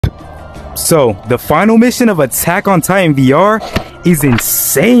So, the final mission of Attack on Titan VR is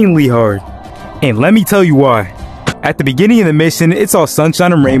insanely hard. And let me tell you why. At the beginning of the mission, it's all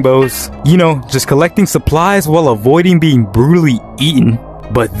sunshine and rainbows. You know, just collecting supplies while avoiding being brutally eaten.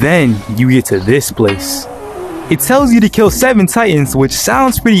 But then, you get to this place. It tells you to kill 7 Titans, which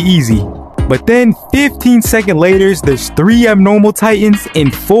sounds pretty easy. But then, 15 seconds later, there's 3 abnormal Titans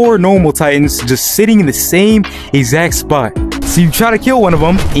and 4 normal Titans just sitting in the same exact spot. So you try to kill one of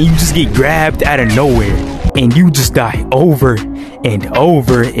them, and you just get grabbed out of nowhere. And you just die over and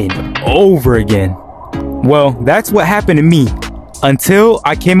over and over again. Well, that's what happened to me. Until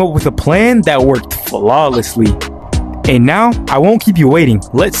I came up with a plan that worked flawlessly. And now, I won't keep you waiting.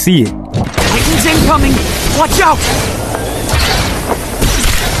 Let's see it. Titans incoming! Watch out!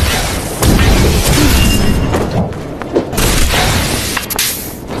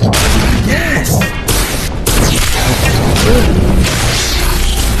 Yes!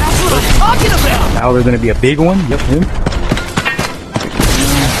 That's what I'm talking about! Now there's gonna be a big one. Yep, him.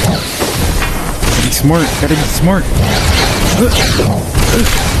 Gotta be smart. Gotta be smart.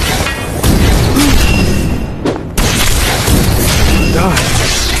 God.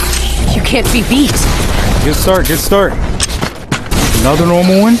 You can't be beat. Good start, good start. Another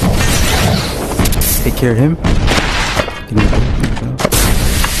normal one. Take care of him.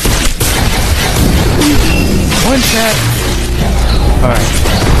 One tap. Alright.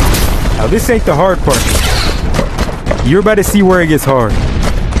 Now this ain't the hard part. You're about to see where it gets hard.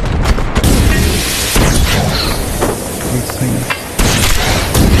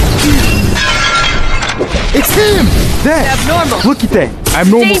 It's him! That! Abnormal! Look at that!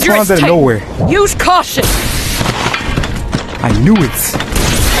 Abnormal spawns out of nowhere. Use caution! I knew it!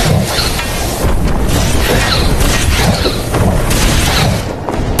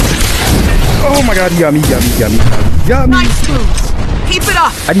 Oh my god, he got me, got me, got me, got me! Nice moves! Keep it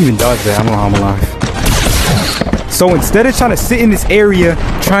up! I didn't even dodge that, I don't know how I'm alive. So instead of trying to sit in this area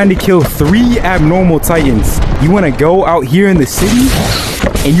trying to kill 3 abnormal Titans, you want to go out here in the city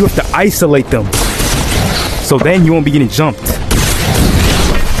and you have to isolate them. So then you won't be getting jumped.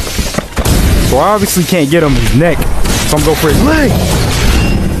 So I obviously can't get him in his neck, so I'm going for his leg.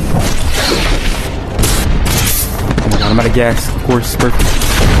 Oh my god, I'm out of gas, of course, perfect.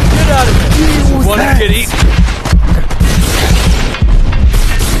 Get out of here! What One kitty!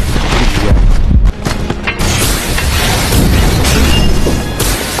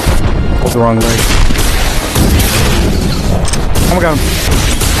 That's the wrong leg. Oh my god.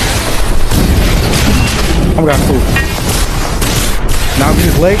 Oh my god, cool. Now with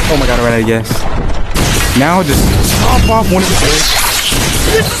his leg. Oh my god, I ran out of gas. Now just chop off one of his legs.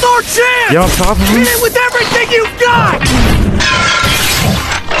 This is our chance! Get on top of him. Hit it with everything you've got!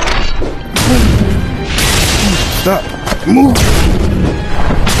 Stop. Move.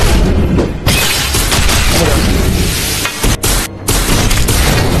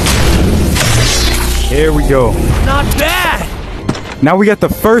 There we go. Not bad! Now we got the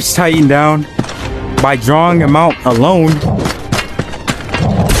first Titan down by drawing him out alone.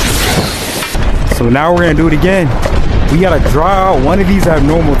 So now we're gonna do it again. We gotta draw out one of these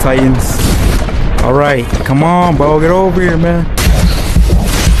abnormal Titans. All right, come on, bro, get over here, man.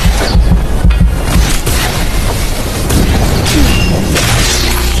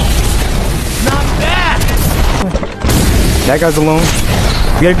 Not bad! That guy's alone.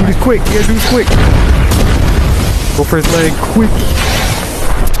 We gotta do this quick. We gotta do this quick. Go for his leg, quick.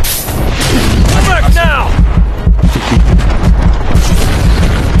 I'm back now!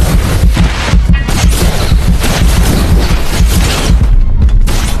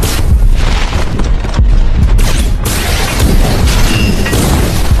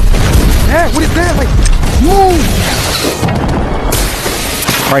 What is that? Like, move!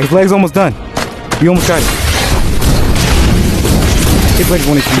 Alright, his leg's almost done. We almost got it. His leg's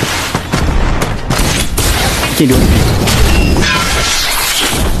 1 HP. Can't do it.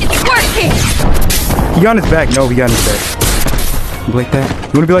 It's working! He got on his back. No, he got on his back. You like that?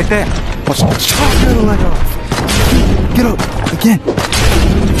 You wanna be like that? Watch, chop your leg off. Get up. Again.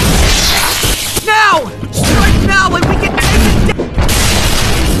 Now! Strike now and we can end it down!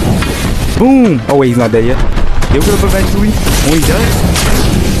 Boom! Oh wait, he's not dead yet. He'll get up eventually. When he does.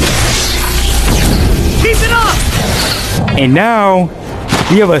 Keep it up! And now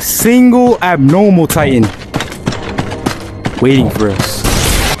we have a single abnormal Titan waiting for us.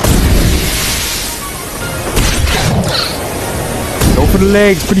 Go for the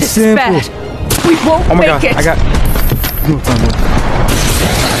legs, pretty This simple. is bad. We won't Oh my make god, it. I got no time left.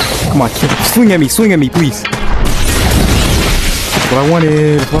 Come on, kid. Swing at me, please. That's what I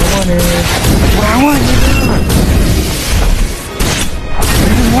wanted. That's what I wanted. That's what I wanted.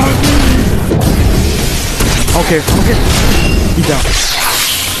 This is what I wanted. Okay. He down.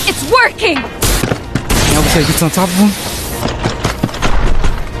 It's working! Now we gets on top of him.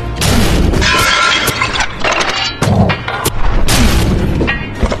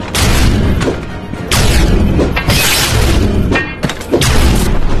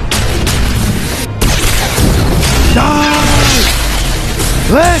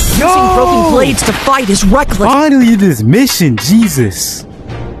 Let's go! Using broken blades to fight is reckless. Finally, this mission, Jesus.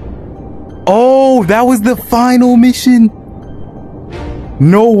 Oh, that was the final mission.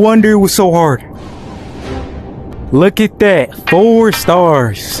 No wonder it was so hard. Look at that, 4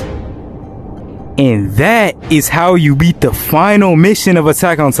 stars. And that is how you beat the final mission of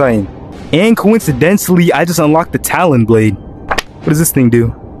Attack on Titan. And coincidentally, I just unlocked the Talon Blade. What does this thing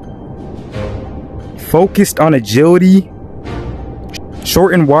do? Focused on agility.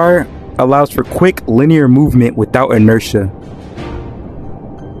 Shortened wire allows for quick linear movement without inertia.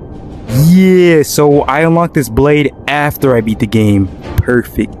 Yeah, so I unlocked this blade after I beat the game.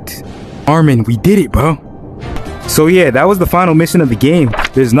 Perfect. Armin, we did it, bro. So yeah, that was the final mission of the game.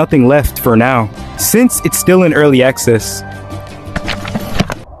 There's nothing left for now, since it's still in early access.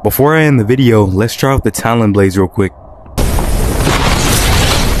 Before I end the video, let's try out the Talon Blades real quick.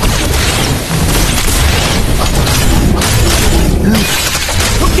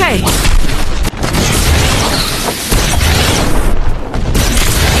 Okay.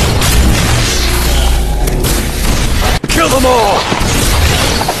 Kill them all!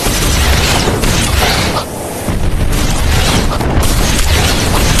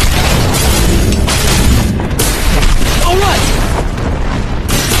 All right.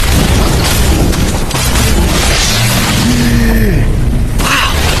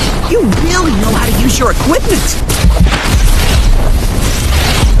 Wow, you really know how to use your equipment.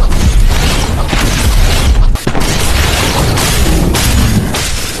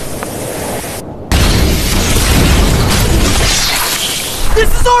 This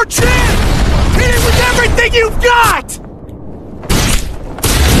is our chance! Hit it with everything you've got!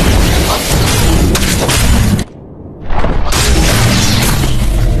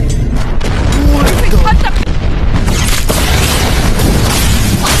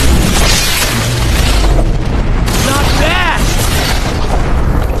 Not bad!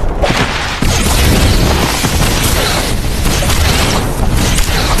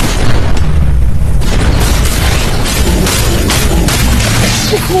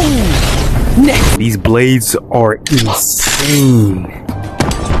 These blades are insane.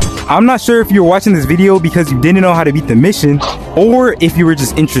 I'm not sure if you were watching this video because you didn't know how to beat the mission, or if you were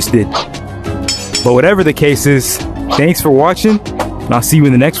just interested. But whatever the case is, thanks for watching, and I'll see you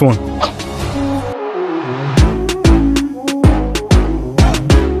in the next one.